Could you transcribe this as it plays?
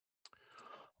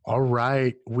All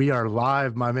right, we are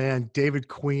live, my man. David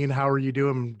Queen, how are you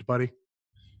doing, buddy?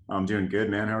 I'm doing good,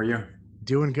 man. How are you?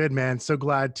 Doing good, man. So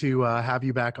glad to have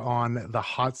you back on the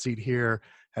hot seat here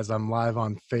as I'm live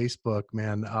on Facebook,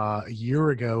 man. A year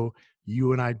ago,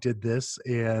 you and I did this,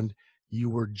 and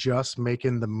you were just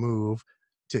making the move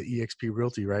to EXP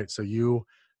Realty, right? So you,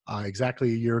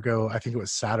 exactly a year ago, I think it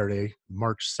was Saturday,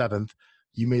 March 7th,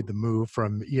 you made the move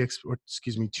from to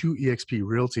EXP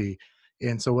Realty.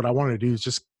 And so what I wanted to do is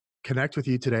just connect with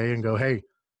you today and go, hey,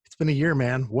 it's been a year,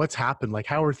 man. What's happened? Like,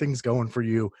 how are things going for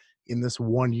you in this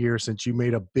 1 year since you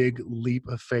made a big leap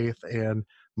of faith and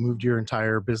moved your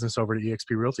entire business over to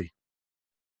EXP Realty?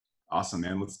 Awesome,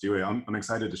 man. Let's do it. I'm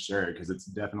excited to share it because it's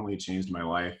definitely changed my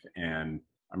life, and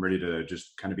I'm ready to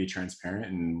just kind of be transparent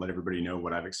and let everybody know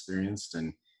what I've experienced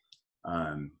and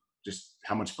just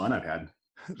how much fun I've had.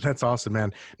 That's awesome,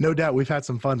 man. No doubt we've had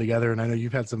some fun together, and I know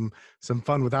you've had some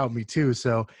fun without me too.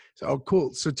 So oh,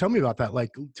 cool. So tell me about that. Like,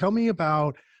 tell me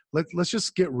about let's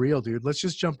just get real, dude. Let's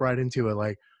just jump right into it.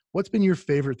 Like, what's been your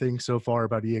favorite thing so far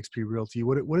about EXP Realty?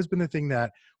 What has been the thing that,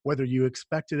 whether you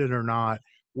expected it or not,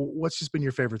 what's just been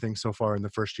your favorite thing so far in the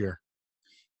first year?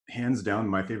 Hands down,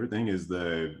 my favorite thing is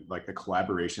the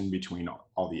collaboration between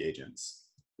all the agents.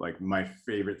 Like my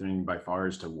favorite thing by far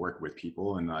is to work with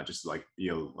people and not just like be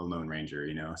a lone ranger,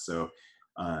 you know. So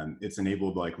it's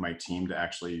enabled like my team to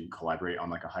actually collaborate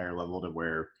on like a higher level to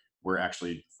where we're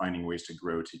actually finding ways to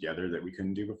grow together that we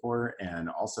couldn't do before. And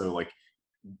also like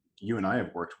you and I have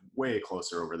worked way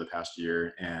closer over the past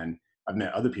year, and I've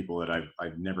met other people that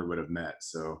I've never would have met.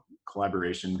 So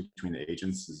collaboration between the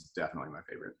agents is definitely my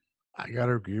favorite. I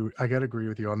gotta agree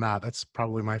with you on that. That's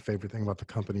probably my favorite thing about the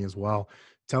company as well.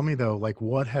 Tell me though, like,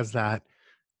 what has that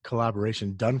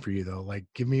collaboration done for you though? Like,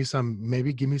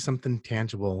 maybe give me something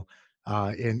tangible.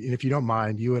 And if you don't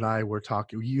mind, you and I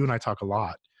talk a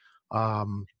lot.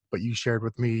 But you shared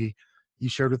with me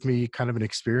kind of an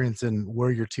experience in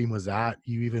where your team was at.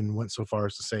 You even went so far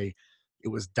as to say it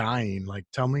was dying. Like,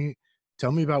 tell me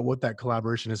about what that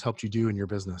collaboration has helped you do in your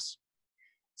business.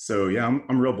 So yeah,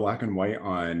 I'm real black and white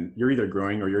on you're either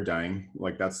growing or you're dying.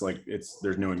 Like that's like it's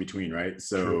there's no in between, right?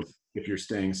 So Truth. if you're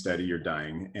staying steady, you're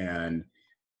dying. And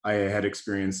I had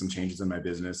experienced some changes in my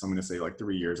business. I'm going to say like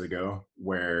 3 years ago,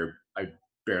 where I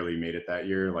barely made it that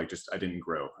year. Like just I didn't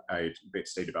grow. I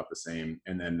stayed about the same.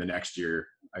 And then the next year,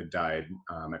 I died.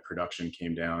 My production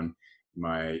came down.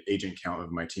 My agent count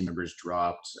of my team members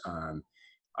dropped.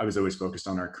 I was always focused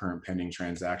on our current pending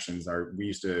transactions. We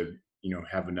used to,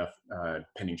 have enough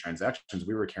pending transactions.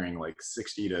 We were carrying like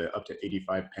 60 to up to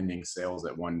 85 pending sales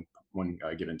at one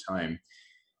given time,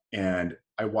 and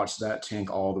I watched that tank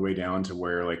all the way down to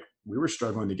where like we were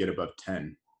struggling to get above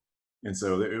 10. And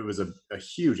so it was a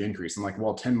huge increase. And like,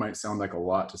 while 10 might sound like a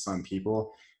lot to some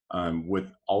people, with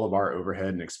all of our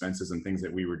overhead and expenses and things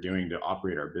that we were doing to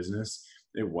operate our business,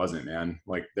 it wasn't, man.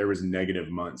 Like there was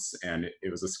negative months, and it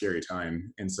was a scary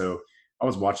time. And so I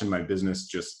was watching my business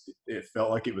it felt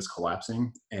like it was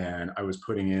collapsing, and I was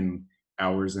putting in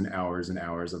hours and hours and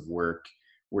hours of work,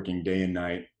 working day and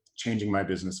night, changing my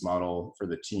business model for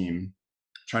the team,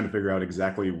 trying to figure out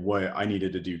exactly what I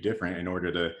needed to do different in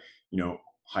order to,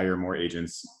 hire more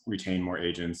agents, retain more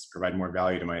agents, provide more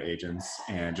value to my agents,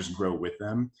 and just grow with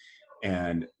them.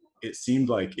 And it seemed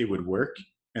like it would work,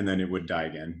 and then it would die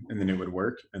again, and then it would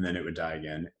work, and then it would die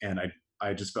again. And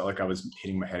I just felt like I was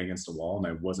hitting my head against a wall, and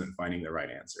I wasn't finding the right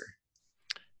answer.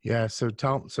 Yeah. So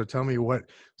tell me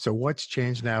what's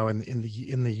changed now in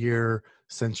the year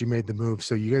since you made the move.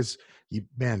 So you guys, you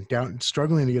man, down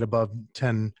struggling to get above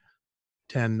 10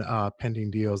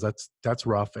 pending deals. That's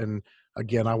rough. And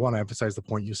again, I want to emphasize the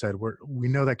point you said. We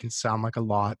know that can sound like a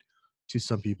lot to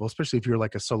some people, especially if you're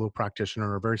like a solo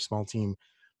practitioner or a very small team.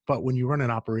 But when you run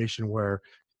an operation where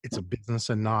it's a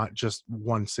business and not just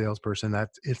one salesperson,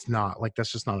 it's not like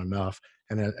that's just not enough.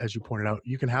 And as you pointed out,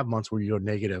 you can have months where you go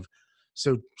negative.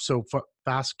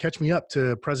 Fast, catch me up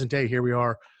to present day. Here we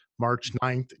are, March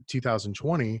 9th,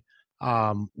 2020.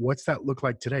 What's that look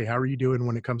like today? How are you doing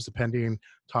when it comes to pending?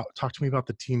 Talk to me about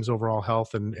the team's overall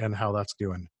health and how that's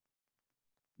doing.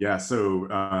 Yeah. So,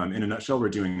 in a nutshell, we're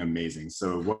doing amazing.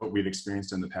 So, what we've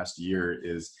experienced in the past year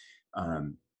is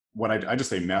what I just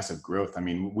say massive growth. I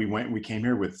mean, we came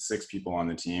here with 6 people on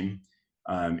the team.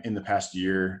 In the past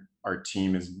year, our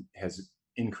team has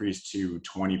increased to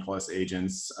 20 plus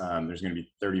agents. There's going to be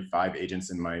 35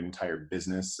 agents in my entire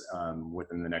business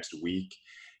within the next week.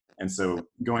 And so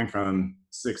going from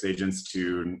 6 agents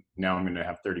to now I'm going to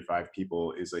have 35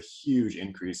 people is a huge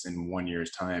increase in 1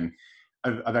 year's time.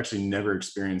 I've actually never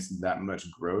experienced that much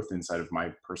growth inside of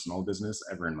my personal business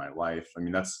ever in my life. I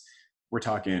mean, we're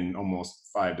talking almost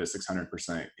 5 to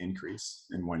 600% increase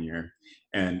in 1 year.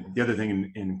 And the other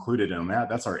thing included in that,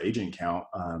 that's our agent count,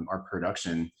 our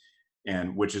production,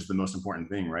 and which is the most important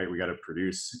thing, right? We got to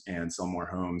produce and sell more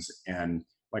homes. And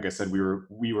like I said, we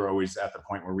were always at the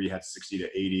point where we had 60 to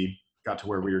 80, got to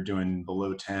where we were doing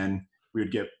below 10. We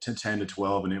would get to 10 to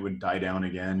 12 and it would die down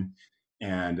again.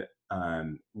 And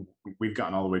we've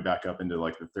gotten all the way back up into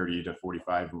like the 30 to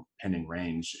 45 pending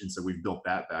range. And so we've built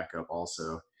that back up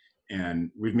also.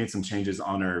 And we've made some changes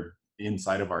on our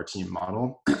inside of our team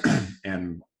model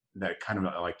and that kind of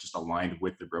like just aligned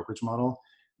with the brokerage model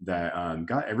that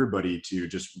got everybody to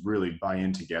just really buy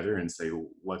in together and say,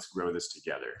 let's grow this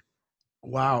together.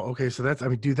 Wow. Okay. So that's, I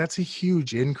mean, dude, that's a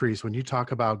huge increase when you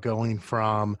talk about going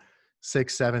from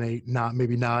 6, 7, 8, not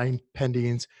maybe 9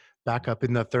 pendings back up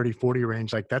in the 30, 40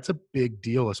 range. Like that's a big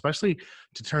deal, especially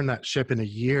to turn that ship in a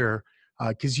year.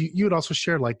 Cause you had also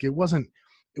shared like, it wasn't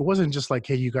just like,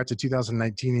 hey, you got to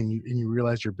 2019 and you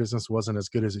realized your business wasn't as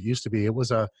good as it used to be. It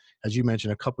was as you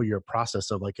mentioned, a couple year process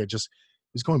of like, it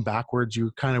was going backwards. You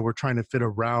kind of were trying to fit a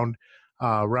round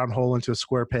hole into a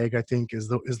square peg, I think is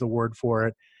the word for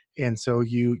it. And so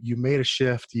you made a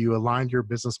shift, you aligned your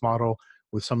business model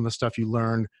with some of the stuff you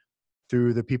learned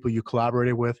through the people you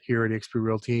collaborated with here at eXp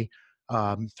Realty,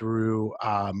 through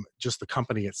just the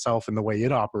company itself and the way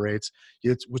it operates.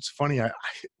 It's what's funny.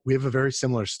 We have a very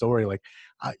similar story. Like,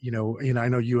 I know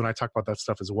you and I talk about that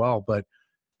stuff as well. But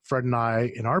Fred and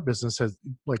I in our business has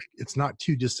like it's not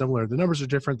too dissimilar. The numbers are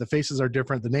different, the faces are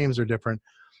different, the names are different,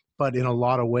 but in a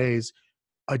lot of ways,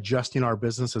 adjusting our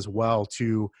business as well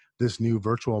to this new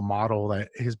virtual model that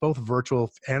is both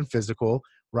virtual and physical,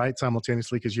 right?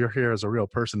 Simultaneously, because you're here as a real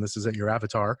person. This isn't your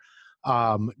avatar.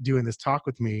 Doing this talk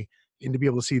with me and to be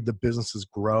able to see the businesses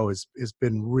grow has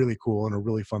been really cool and a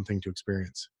really fun thing to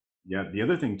experience. Yeah. The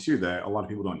other thing too that a lot of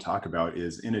people don't talk about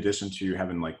is in addition to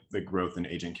having like the growth in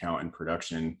agent count and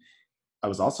production, I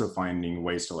was also finding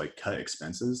ways to like cut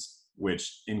expenses,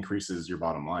 which increases your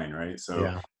bottom line, right? So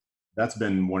Yeah. that's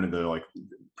been one of the like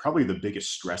probably the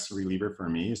biggest stress reliever for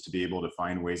me is to be able to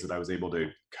find ways that I was able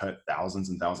to cut thousands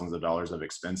and thousands of dollars of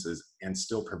expenses and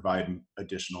still provide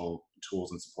additional tools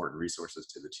and support and resources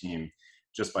to the team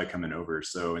just by coming over.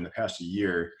 So in the past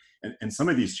year, and some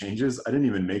of these changes, I didn't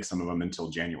even make some of them until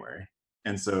January.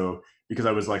 And so because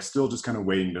I was like still just kind of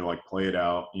waiting to like play it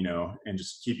out, and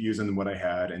just keep using what I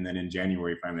had. And then in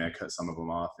January, finally, I cut some of them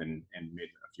off and made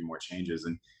a few more changes.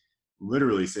 And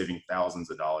literally saving thousands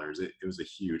of dollars. It was a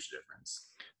huge difference.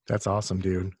 That's awesome,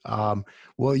 dude.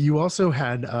 Well, you also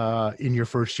had in your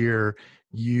first year,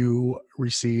 you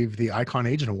received the Icon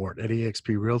Agent Award at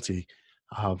eXp Realty.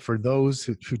 For those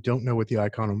who don't know what the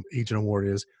Icon Agent Award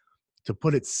is, to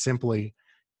put it simply,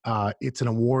 it's an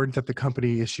award that the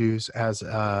company issues as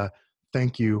a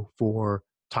thank you for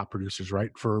top producers, right?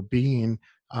 For being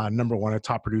number one, a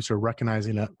top producer,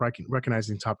 recognizing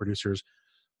top producers,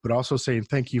 but also saying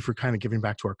thank you for kind of giving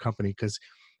back to our company. Because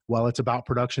while it's about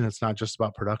production, it's not just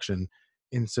about production.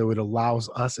 And so it allows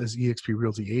us as eXp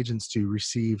Realty agents to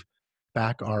receive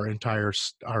back our entire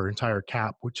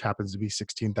cap, which happens to be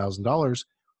 $16,000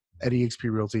 at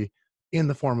eXp Realty in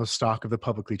the form of stock of the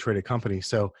publicly traded company.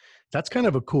 So that's kind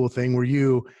of a cool thing.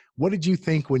 What did you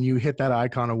think when you hit that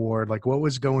Icon Award? Like what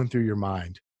was going through your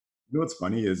mind? You know what's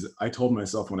funny is I told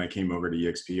myself when I came over to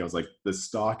EXP, I was like, the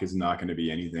stock is not going to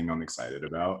be anything I'm excited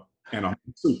about. And I'm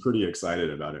actually pretty excited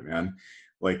about it, man.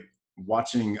 Like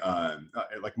watching,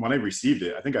 like when I received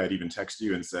it, I think I had even texted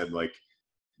you and said, like,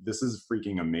 this is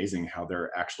freaking amazing how they're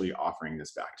actually offering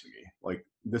this back to me. Like,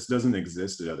 this doesn't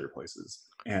exist at other places.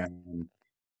 And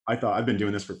I thought I've been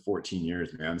doing this for 14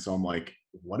 years, man. So I'm like,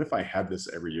 what if I had this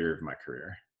every year of my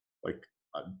career? Like,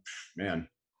 uh, man,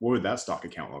 what would that stock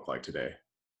account look like today?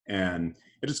 And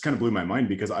it just kind of blew my mind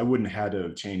because I wouldn't have had to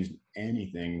have changed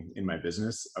anything in my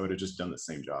business. I would have just done the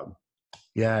same job.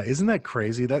 Yeah, isn't that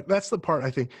crazy? That's the part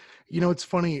I think. It's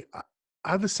funny.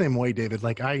 I'm the same way, David.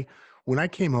 Like when I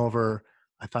came over,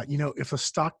 I thought, if a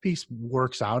stock piece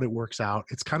works out, it works out.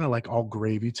 It's kind of like all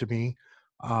gravy to me.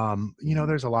 Mhm.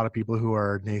 There's a lot of people who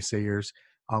are naysayers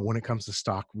when it comes to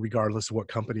stock, regardless of what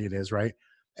company it is, right?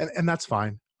 And that's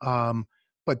fine.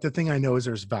 But the thing I know is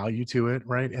there's value to it,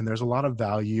 right? And there's a lot of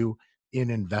value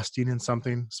in investing in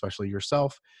something, especially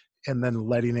yourself, and then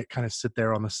letting it kind of sit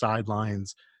there on the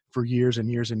sidelines for years and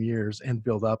years and years and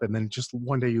build up. And then just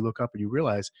one day you look up and you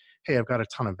realize, hey, I've got a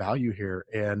ton of value here.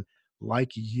 And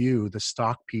like you, the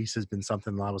stock piece has been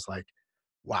something that I was like,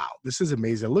 wow, this is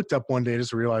amazing. I looked up one day just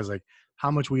to realize like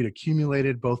how much we'd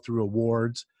accumulated both through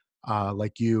awards,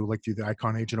 like through the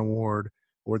Icon Agent Award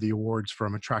or the awards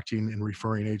from attracting and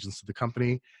referring agents to the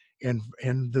company, and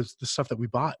the stuff that we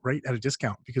bought right at a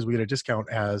discount because we had a discount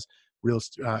as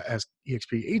as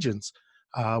EXP agents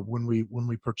when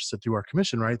we purchase it through our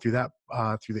commission, right? Through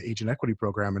the agent equity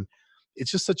program, and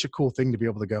it's just such a cool thing to be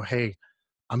able to go, hey,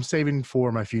 I'm saving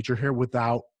for my future here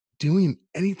without doing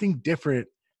anything different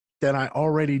than I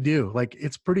already do. Like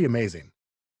it's pretty amazing.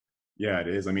 Yeah, it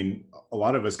is. I mean, a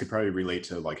lot of us could probably relate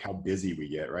to like how busy we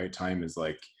get, right? Time is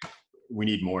like we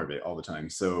need more of it all the time.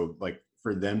 So like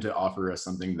for them to offer us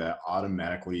something that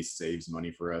automatically saves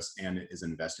money for us and is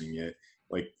investing it,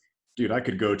 like, dude, I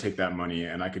could go take that money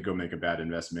and I could go make a bad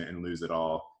investment and lose it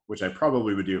all, which I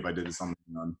probably would do if I did this on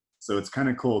my own. So it's kind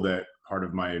of cool that part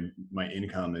of my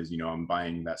income is, I'm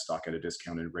buying that stock at a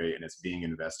discounted rate and it's being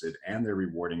invested and they're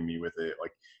rewarding me with it.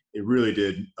 Like it really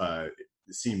did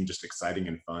seem just exciting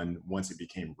and fun once it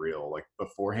became real. Like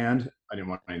beforehand, I didn't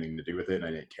want anything to do with it and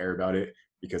I didn't care about it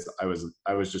because I was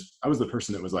the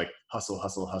person that was like hustle,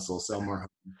 hustle, hustle, sell more,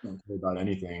 don't care about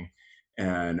anything,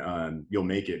 and you'll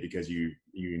make it because you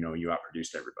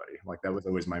outproduced everybody. Like that was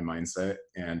always my mindset,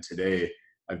 and today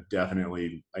I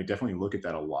definitely look at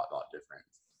that a lot different.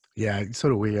 Yeah, so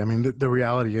do we. I mean, the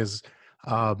reality is,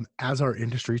 as our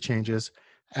industry changes,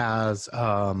 as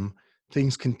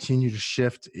things continue to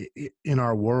shift in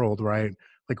our world, right?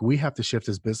 Like we have to shift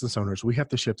as business owners, we have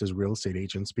to shift as real estate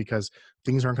agents because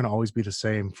things aren't going to always be the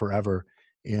same forever.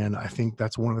 And I think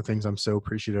that's one of the things I'm so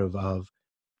appreciative of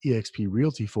EXP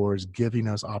Realty for is giving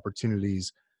us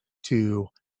opportunities to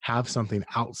have something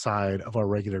outside of our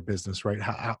regular business, right?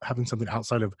 Having something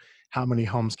outside of how many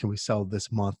homes can we sell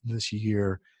this month, this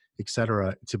year, et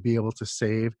cetera, to be able to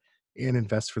save and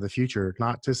invest for the future.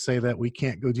 Not to say that we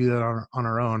can't go do that on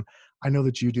our own. I know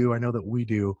that you do. I know that we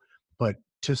do. But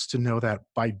just to know that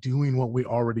by doing what we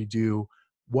already do,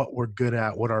 what we're good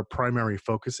at, what our primary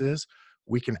focus is,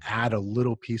 we can add a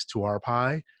little piece to our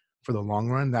pie for the long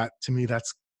run. That to me,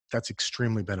 that's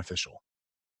extremely beneficial.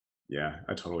 Yeah,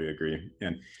 I totally agree.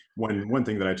 And one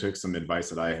thing that I took some advice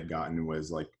that I had gotten was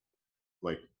like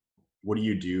what do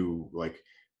you do like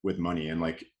with money? And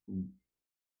like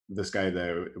this guy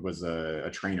that was a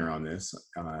trainer on this,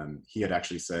 he had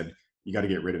actually said, you got to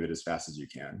get rid of it as fast as you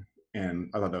can.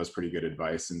 And I thought that was pretty good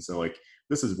advice. And so like,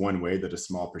 this is one way that a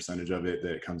small percentage of it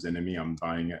that comes into me, I'm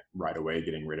buying it right away,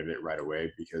 getting rid of it right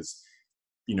away, because,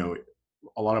 you know,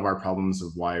 a lot of our problems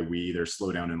of why we either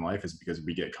slow down in life is because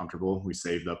we get comfortable. We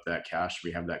saved up that cash.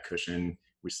 We have that cushion.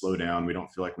 We slow down. We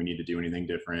don't feel like we need to do anything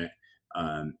different.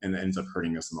 And it ends up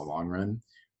hurting us in the long run.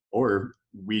 Or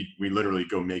we literally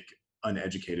go make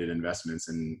uneducated investments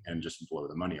and just blow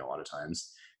the money a lot of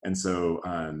times. And so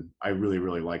I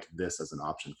really like this as an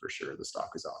option for sure. The stock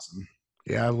is awesome.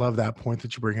 Yeah, I love that point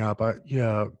that you bring up.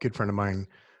 Yeah, a good friend of mine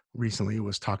recently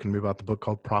was talking to me about the book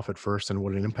called Profit First and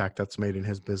what an impact that's made in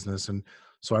his business. And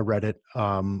so I read it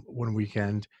one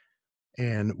weekend,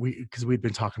 and because we'd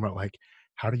been talking about like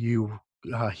how do you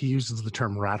he uses the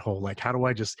term rat hole, like how do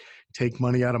I just take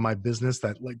money out of my business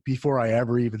that like before I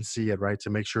ever even see it, right, to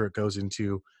make sure it goes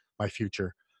into my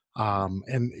future.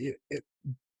 And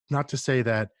not to say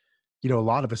that a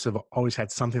lot of us have always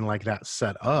had something like that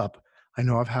set up. I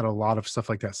know I've had a lot of stuff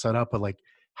like that set up, but like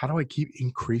how do I keep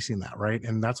increasing that, right?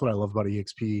 And that's what I love about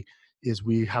EXP is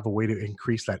we have a way to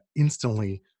increase that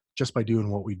instantly just by doing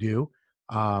what we do,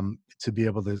 to be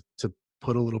able to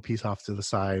put a little piece off to the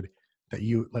side that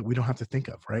you like we don't have to think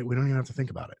of, right? We don't even have to think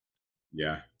about it.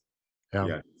 Yeah, Yeah.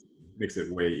 yeah, makes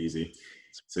it way easy.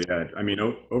 So yeah, I mean,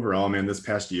 overall, man, this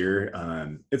past year,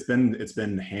 it's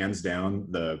been hands down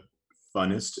the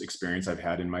funnest experience I've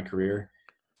had in my career.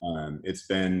 It's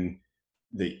been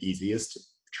the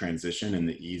easiest transition and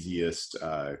the easiest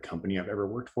company I've ever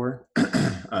worked for.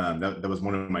 That was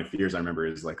one of my fears. I remember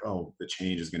is like, oh, the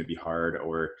change is going to be hard,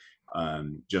 or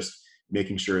just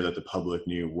making sure that the public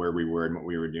knew where we were and what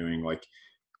we were doing. Like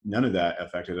none of that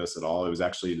affected us at all. It was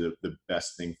actually the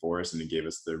best thing for us, and it gave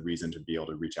us the reason to be able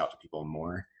to reach out to people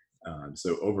more.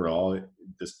 So overall,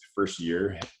 this first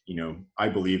year, I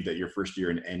believe that your first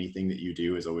year in anything that you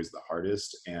do is always the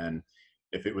hardest. And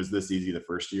if it was this easy the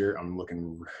first year, I'm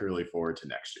looking really forward to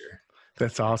next year.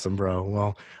 That's awesome, bro.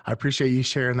 Well, I appreciate you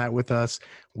sharing that with us.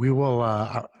 We will,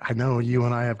 I know you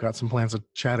and I have got some plans to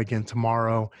chat again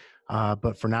tomorrow.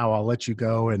 But for now, I'll let you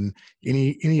go. And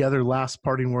any other last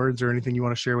parting words or anything you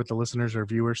want to share with the listeners or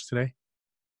viewers today?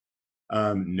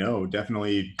 No,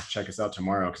 definitely check us out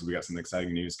tomorrow because we got some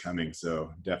exciting news coming.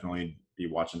 So definitely be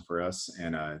watching for us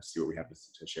and see what we have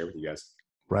to share with you guys.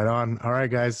 Right on. All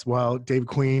right, guys. Well, Dave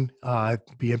Queen,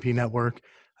 BMP Network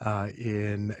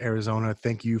in Arizona.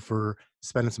 Thank you for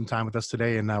spending some time with us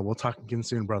today. And we'll talk again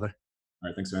soon, brother. All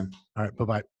right, thanks, man. All right. Bye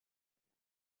bye.